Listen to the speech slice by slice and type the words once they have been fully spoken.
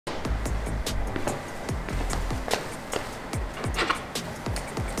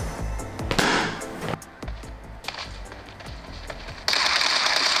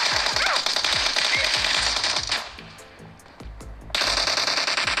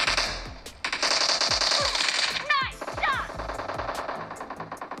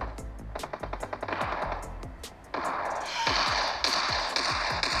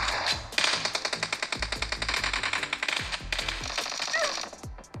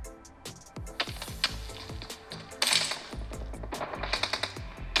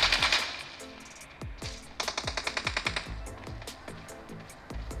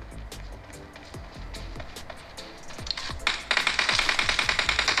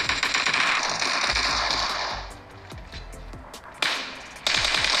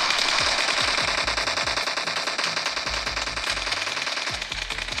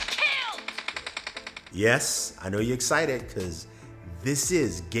Yes, I know you're excited because this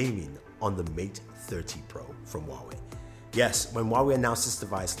is gaming on the Mate 30 Pro from Huawei. Yes, when Huawei announced this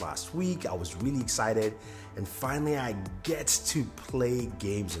device last week, I was really excited, and finally I get to play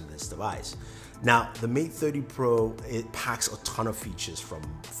games on this device. Now, the Mate 30 Pro, it packs a ton of features, from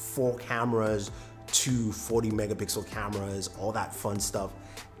 4 cameras to 40 megapixel cameras, all that fun stuff,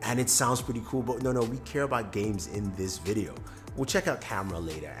 and it sounds pretty cool, but no, we care about games in this video. We'll check out camera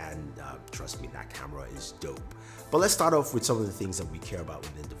later, and trust me, that camera is dope. But let's start off with some of the things that we care about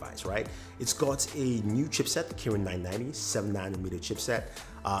with the device, right? It's got a new chipset, the Kirin 990, 7nm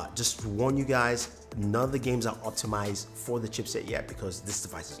chipset. Just to warn you guys, none of the games are optimized for the chipset yet because this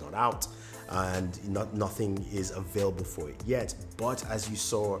device is not out and nothing is available for it yet. But as you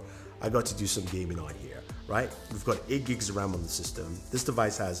saw, I got to do some gaming on here, right? We've got 8 gigs of RAM on the system. This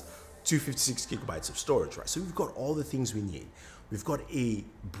device has 256 gigabytes of storage, right? So we've got all the things we need. We've got a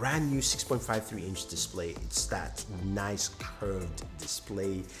brand new 6.53-inch display. It's that nice curved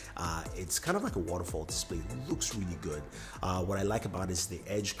display. It's kind of like a waterfall display. It looks really good. What I like about it is the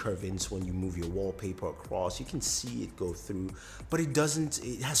edge curve-ins. When you move your wallpaper across, you can see it go through, but it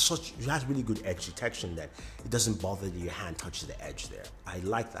has really good edge detection that it doesn't bother that your hand touches the edge there. I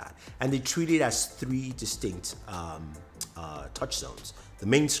like that. And they treat it as 3 distinct touch zones: the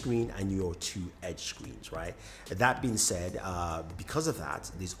main screen and your 2 edge screens, right? That being said, because of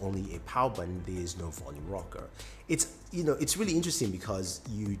that, there's only a power button. There is no volume rocker. It's really interesting because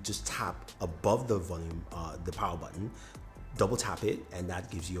you just tap above the volume, the power button, double tap it, and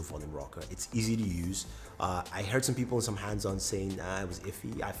that gives you a volume rocker. It's easy to use. I heard some people in some hands-on saying it was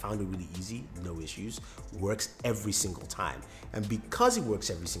iffy. I found it really easy, no issues. Works every single time, and because it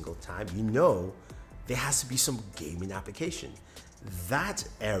works every single time, there has to be some gaming application. That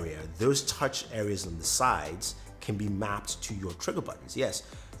area, those touch areas on the sides, can be mapped to your trigger buttons. Yes,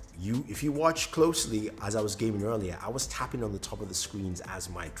 if you watch closely, as I was gaming earlier, I was tapping on the top of the screens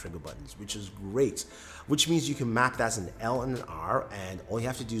as my trigger buttons, which is great, which means you can map that as an L and an R, and all you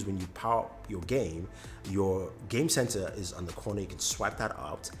have to do is when you power up your game center is on the corner. You can swipe that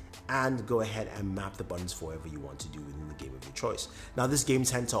out and go ahead and map the buttons for whatever you want to do within the game of your choice. Now, this game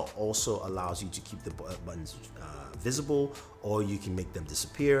center also allows you to keep the buttons visible, or you can make them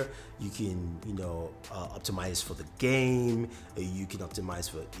disappear. You can, optimize for the game. You can optimize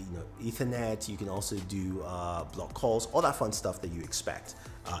for, Ethernet. You can also do block calls, all that fun stuff that you expect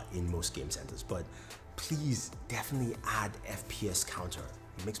in most game centers. But please definitely add FPS counter.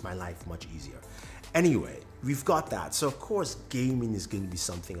 It makes my life much easier. Anyway, we've got that. So of course, gaming is going to be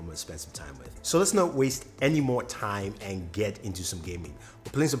something I'm going to spend some time with. So let's not waste any more time and get into some gaming.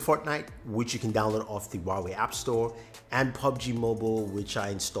 We're playing some Fortnite, which you can download off the Huawei App Store, and PUBG Mobile, which I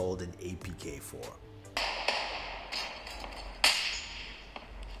installed an APK for.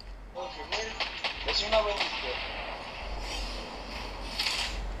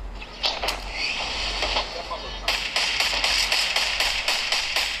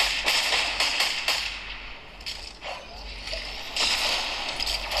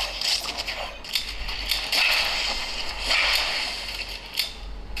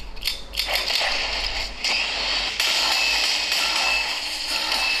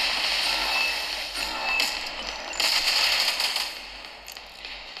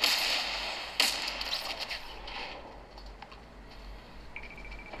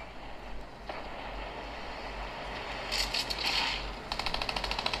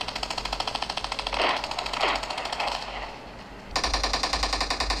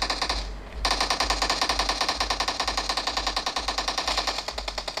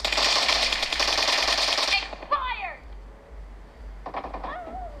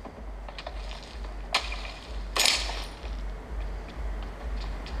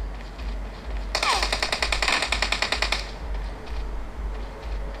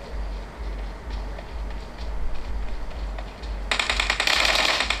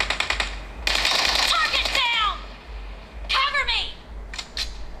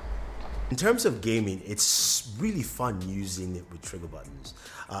 In terms of gaming, it's really fun using it with trigger buttons.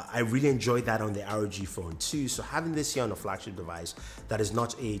 I really enjoyed that on the ROG phone too. So having this here on a flagship device that is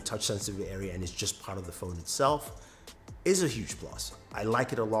not a touch sensitive area and is just part of the phone itself is a huge plus. I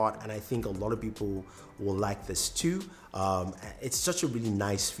like it a lot, and I think a lot of people will like this too. It's such a really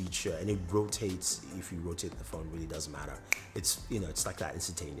nice feature, and it rotates. If you rotate the phone, it really doesn't matter. It's it's like that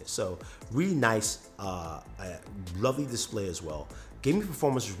instantaneous. So really nice, lovely display as well. Gaming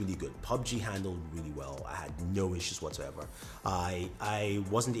performance was really good. PUBG handled really well. I had no issues whatsoever. I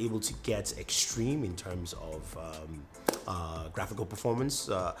wasn't able to get extreme in terms of graphical performance.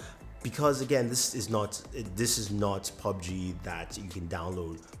 because again, this is not PUBG that you can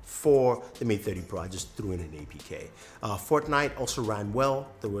download for the Mate 30 Pro. I just threw in an APK. Fortnite also ran well.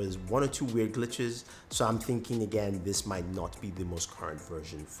 There was 1 or 2 weird glitches, so I'm thinking again this might not be the most current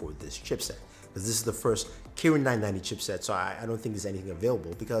version for this chipset, because this is the first Kirin 990 chipset, so I don't think there's anything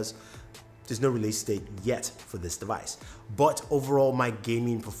available because there's no release date yet for this device. But overall, my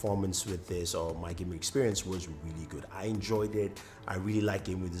gaming performance with this, or my gaming experience, was really good. I enjoyed it. I really like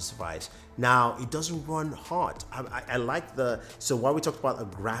gaming with this device. Now, it doesn't run hot. I like so while we talked about a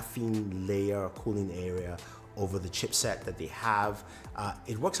graphene layer, cooling area over the chipset that they have,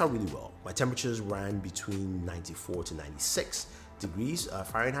 it works out really well. My temperatures ran between 94 to 96 degrees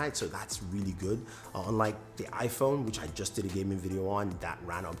Fahrenheit, so that's really good. Unlike the iPhone, which I just did a gaming video on, that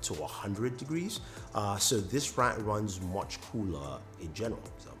ran up to 100 degrees. So this runs much cooler in general.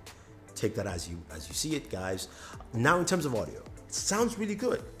 So take that as you see it, guys. Now, in terms of audio, it sounds really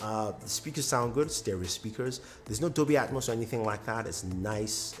good. The speakers sound good, stereo speakers. There's no Dolby Atmos or anything like that. It's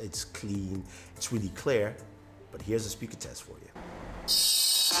nice, it's clean, it's really clear. But here's a speaker test for you.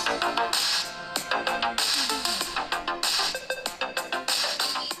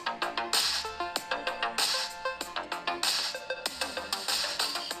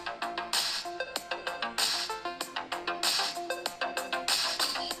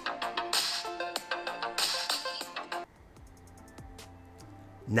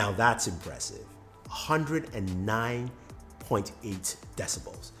 Now that's impressive. 109.8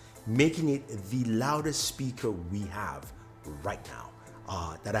 decibels, making it the loudest speaker we have right now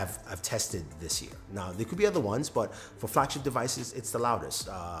that I've tested this year. Now, there could be other ones, but for flagship devices, it's the loudest.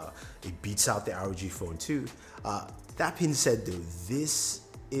 It beats out the ROG Phone 2. That being said, though, this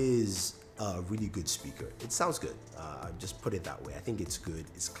is a really good speaker. It sounds good. I'll just put it that way. I think it's good,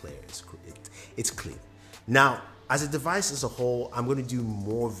 it's clear, it's clean. Now, as a device as a whole, I'm going to do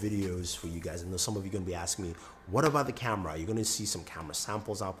more videos for you guys. I know some of you are going to be asking me, what about the camera? You're going to see some camera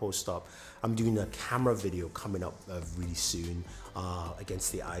samples I'll post up. I'm doing a camera video coming up really soon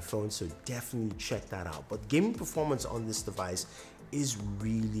against the iPhone, so definitely check that out. But gaming performance on this device is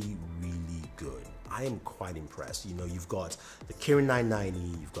really, really good. I am quite impressed. You know, you've got the Kirin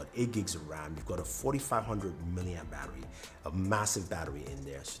 990, you've got 8 gigs of RAM, you've got a 4500 milliamp battery, a massive battery in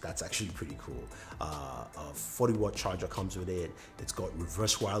there, so that's actually pretty cool. A 40-watt charger comes with it. It's got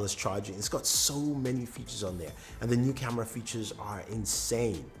reverse wireless charging. It's got so many features on there, and the new camera features are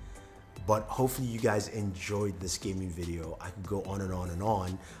insane. But hopefully you guys enjoyed this gaming video. I could go on and on and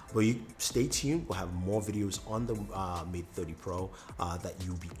on, but you stay tuned. We'll have more videos on the Mate 30 Pro that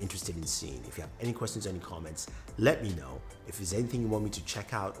you'll be interested in seeing. If you have any questions, any comments, let me know. If there's anything you want me to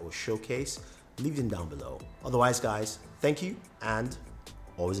check out or showcase, leave them down below. Otherwise, guys, thank you, and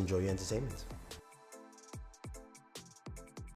always enjoy your entertainment.